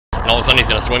all of a sudden he's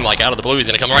gonna swim like out of the blue. He's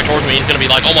gonna come right towards me. He's gonna be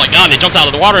like, "Oh my god!" And he jumps out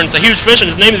of the water, and it's a huge fish, and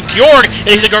his name is Gyorg, and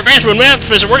he's a gargantuan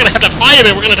masterfish, and we're gonna have to fight him,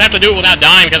 and we're gonna have to do it without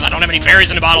dying because I don't have any fairies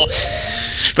in a bottle.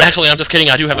 But actually, I'm just kidding.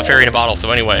 I do have a fairy in a bottle.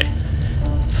 So anyway,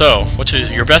 so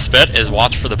your best bet is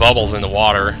watch for the bubbles in the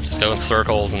water. Just go in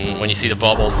circles, and when you see the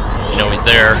bubbles, you know he's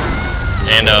there.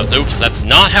 And oops, that's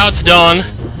not how it's done.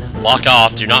 Lock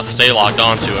off. Do not stay locked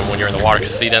onto him when you're in the water,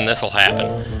 because see, then this will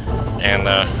happen. And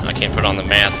I can't put on the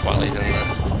mask while he's in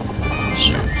the...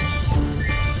 Shoot.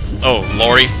 Oh,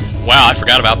 lordy. Wow, I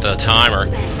forgot about the timer.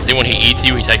 See, when he eats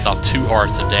you, he takes off 2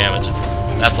 hearts of damage.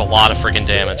 That's a lot of freaking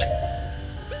damage.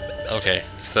 Okay,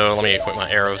 so let me equip my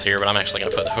arrows here, but I'm actually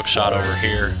going to put the hook shot over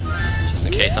here, just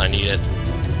in case I need it.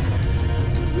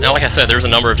 Now, like I said, there's a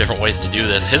number of different ways to do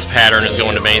this. His pattern is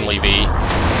going to mainly be,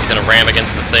 he's going to ram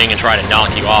against the thing and try to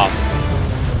knock you off.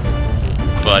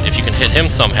 But if you can hit him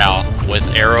somehow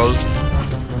with arrows,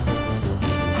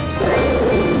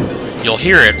 you'll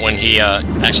hear it when he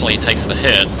actually takes the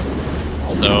hit.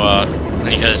 So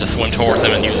then you gotta just swim towards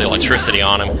him and use the electricity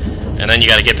on him. And then you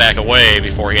gotta get back away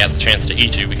before he has a chance to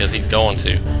eat you, because he's going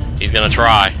to. He's gonna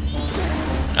try.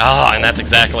 Ah, and that's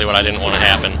exactly what I didn't want to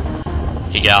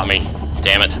happen. He got me.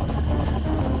 Damn it.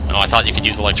 Oh, I thought you could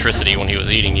use electricity when he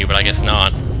was eating you, but I guess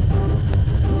not.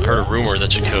 I heard a rumor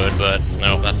that you could, but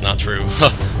no, that's not true.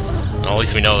 Well, at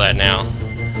least we know that now.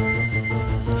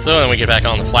 So then we get back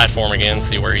on the platform again,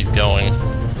 see where he's going.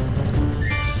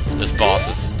 This boss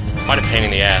is quite a pain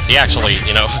in the ass. He actually,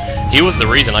 you know, he was the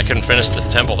reason I couldn't finish this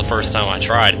temple the first time I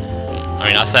tried. I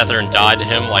mean, I sat there and died to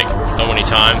him like so many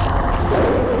times.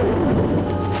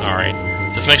 Alright.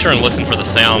 Just make sure and listen for the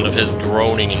sound of his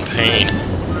groaning in pain.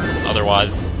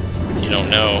 Otherwise, you don't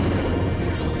know.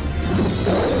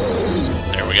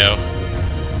 There we go.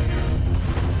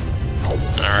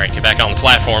 Alright, get back on the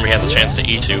platform. He has a chance to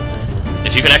eat you.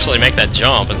 If you can actually make that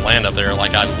jump and land up there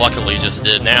like I luckily just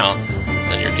did now,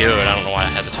 then you're good. I don't know why I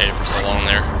hesitated for so long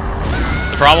there.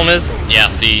 The problem is, yeah,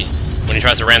 see, when he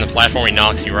tries to ram the platform, he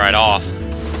knocks you right off.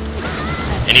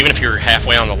 And even if you're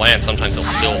halfway on the land, sometimes he'll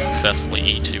still successfully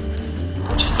eat you,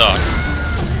 which sucks.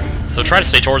 So try to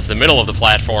stay towards the middle of the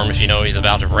platform if you know he's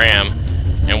about to ram,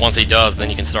 and once he does, then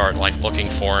you can start like looking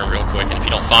for him real quick, and if you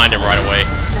don't find him right away,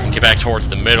 get back towards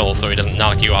the middle so he doesn't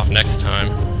knock you off next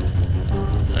time.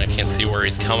 I can't see where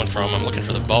he's coming from. I'm looking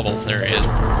for the bubbles. There he is.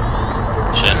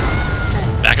 Shit.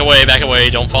 Back away,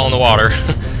 don't fall in the water.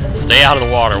 Stay out of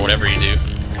the water, whatever you do.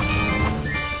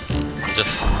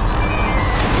 Just...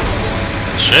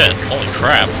 Shit, holy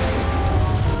crap.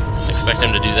 Didn't expect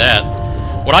him to do that.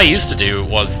 What I used to do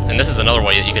was, and this is another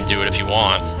way that you can do it if you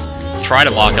want, is try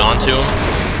to lock onto him,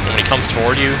 and when he comes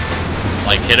toward you,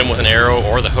 like hit him with an arrow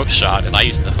or the hook shot, because I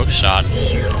used the hook shot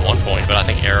at one point, but I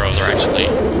think arrows are actually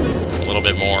a little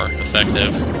bit more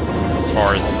effective as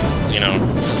far as, you know,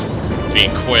 being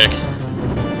quick.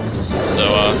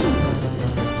 So,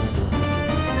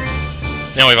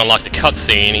 now we've unlocked the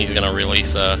cutscene. He's gonna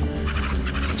release some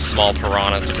small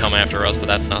piranhas to come after us, but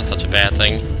that's not such a bad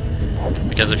thing,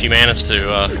 because if you manage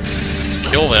to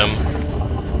kill them...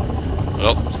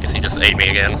 Oh, I guess he just ate me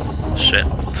again. Shit.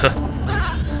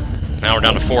 Now we're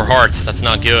down to 4 hearts. That's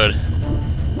not good.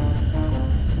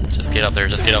 Just get up there,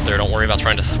 don't worry about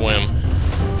trying to swim.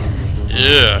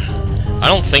 Ugh. I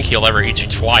don't think he'll ever eat you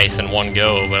twice in one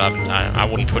go, but I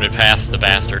wouldn't put it past the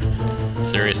bastard.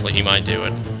 Seriously, he might do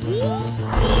it.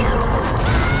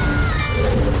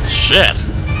 Shit!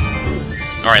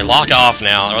 Alright, lock off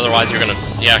now, otherwise you're gonna...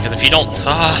 Yeah, because if you don't...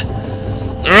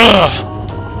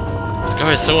 This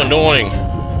guy is so annoying.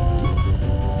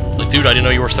 It's like, dude, I didn't know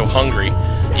you were so hungry.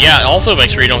 Yeah, also make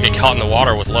sure you don't get caught in the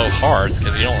water with low hearts,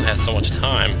 because you don't have so much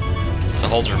time to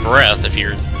hold your breath. If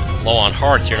you're low on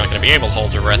hearts, you're not going to be able to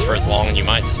hold your breath for as long, and you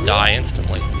might just die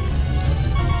instantly.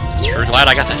 I'm sure glad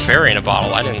I got that fairy in a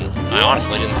bottle. I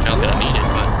honestly didn't think I was going to need it,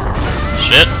 but...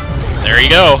 Shit. There you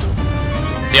go.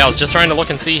 See, I was just trying to look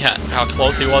and see how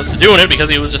close he was to doing it, because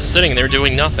he was just sitting there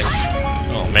doing nothing.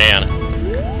 Oh, man.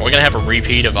 Are we going to have a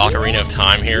repeat of Ocarina of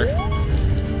Time here?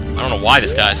 I don't know why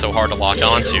this guy is so hard to lock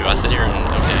onto. I sit here and... Okay.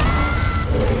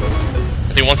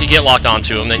 See, once you get locked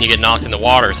onto him, then you get knocked in the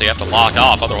water, so you have to lock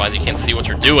off, otherwise you can't see what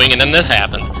you're doing, and then this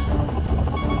happens.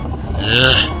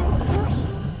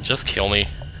 Ugh. Just kill me.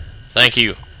 Thank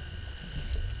you.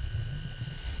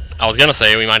 I was gonna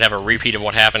say we might have a repeat of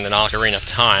what happened in Ocarina of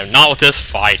Time. Not with this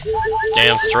fight.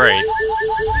 Damn straight.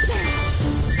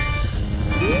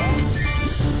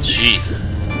 Jeez.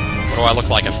 What do I look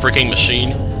like, a freaking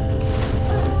machine?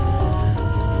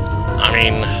 I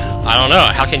mean, I don't know.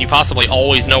 How can you possibly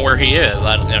always know where he is?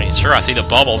 I mean, sure, I see the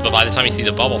bubbles, but by the time you see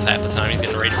the bubbles, half the time he's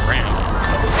getting ready to ram.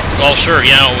 Well, sure,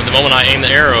 you know, the moment I aim the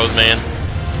arrows, man,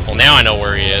 Well, now I know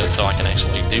where he is, so I can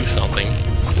actually do something.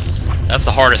 That's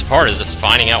the hardest part, is just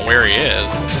finding out where he is.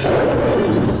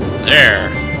 There.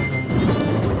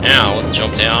 Now, let's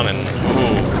jump down and...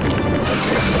 Ooh.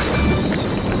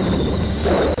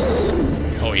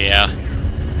 Oh, yeah.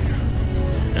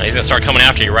 Now, he's gonna start coming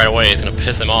after you right away. It's gonna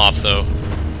piss him off, so...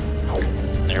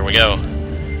 There we go.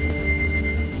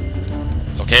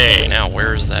 Okay, now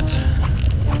where's that...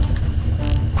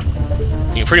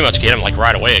 You can pretty much get him, like,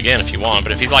 right away again if you want,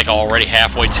 but if he's, like, already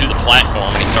halfway to the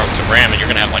platform and he starts to ram it, you're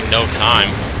gonna have, like, no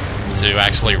time to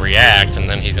actually react, and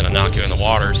then he's gonna knock you in the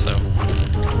water, so...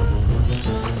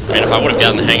 Man, if I would have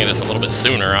gotten the hang of this a little bit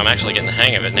sooner, I'm actually getting the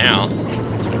hang of it now.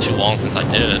 It's been too long since I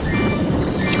did it.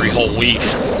 3 whole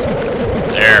weeks.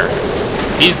 There.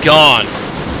 He's gone.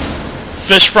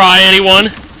 Fish fry, anyone?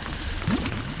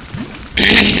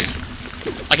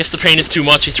 I guess the pain is too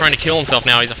much. He's trying to kill himself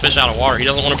now. He's a fish out of water. He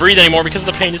doesn't want to breathe anymore because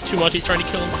the pain is too much. He's trying to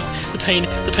kill himself. The pain,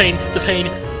 the pain, the pain.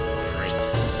 Right.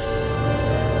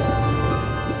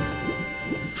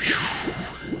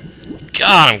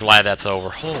 God, I'm glad that's over.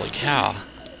 Holy cow.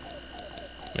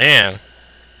 Man.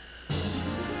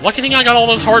 Lucky thing I got all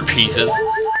those heart pieces.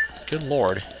 Good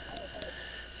lord.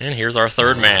 And here's our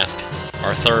third mask.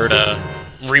 Our third,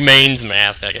 remains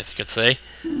mask, I guess you could say.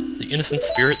 The innocent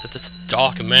spirit that this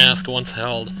dark mask once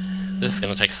held. This is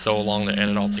gonna take so long to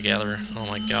edit all together. Oh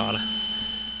my god.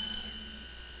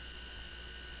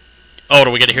 Oh,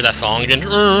 do we get to hear that song again?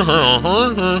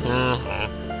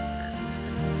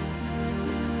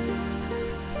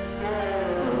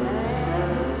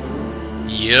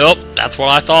 Yep, that's what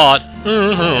I thought.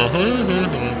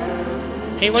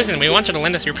 Hey, listen, we want you to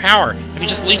lend us your power. If you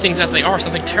just leave things as they are,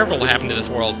 something terrible will happen to this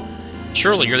world.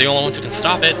 Surely you're the only ones who can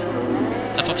stop it.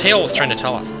 That's what Tail was trying to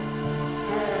tell us.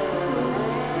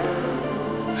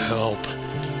 Help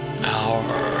our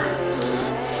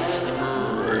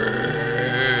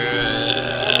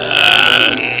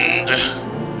friend.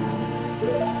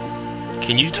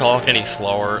 Can you talk any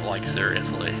slower? Like,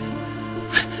 seriously.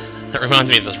 That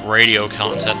reminds me of this radio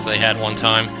contest they had one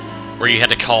time, where you had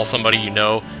to call somebody you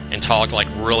know and talk, like,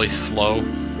 really slow,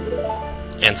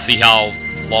 and see how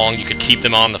long you could keep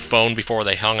them on the phone before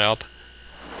they hung up.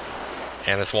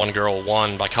 And this one girl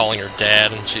won by calling her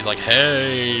dad, and she's like,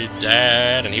 "Hey,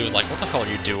 Dad," and he was like, "What the hell are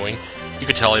you doing?" You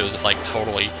could tell he was just, like,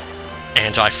 totally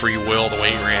anti-free will the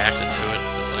way he reacted to it.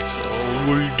 It was like, "So,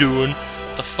 what are you doing?"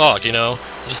 What the fuck, you know?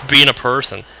 Just being a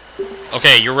person.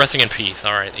 Okay, you're resting in peace.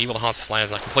 Alright, the evil that haunts this land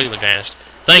has not completely vanished.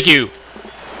 Thank you!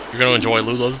 You're gonna enjoy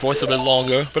Lulu's voice a bit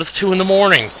longer, but it's 2 in the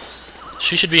morning!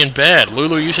 She should be in bed.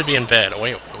 Lulu, you should be in bed. Oh,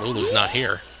 wait, Lulu's not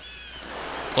here.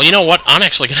 Well, you know what? I'm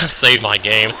actually gonna save my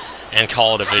game and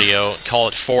call it a video. Call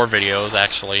it 4 videos,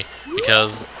 actually,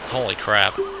 because, holy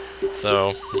crap.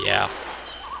 So, yeah.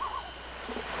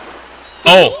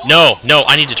 Oh, no,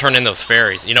 I need to turn in those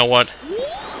fairies. You know what?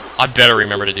 I better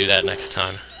remember to do that next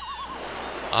time.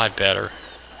 I better.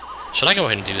 Should I go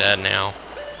ahead and do that now?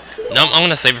 No, I'm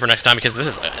gonna save it for next time, because this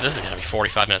is gonna be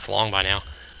 45 minutes long by now.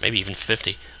 Maybe even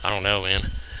 50. I don't know,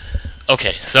 man.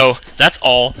 Okay, so that's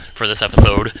all for this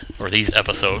episode, or these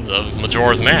episodes of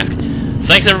Majora's Mask.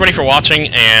 Thanks everybody for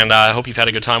watching, and I hope you've had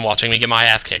a good time watching me get my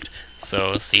ass kicked.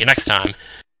 So, see you next time.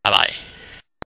 Bye-bye.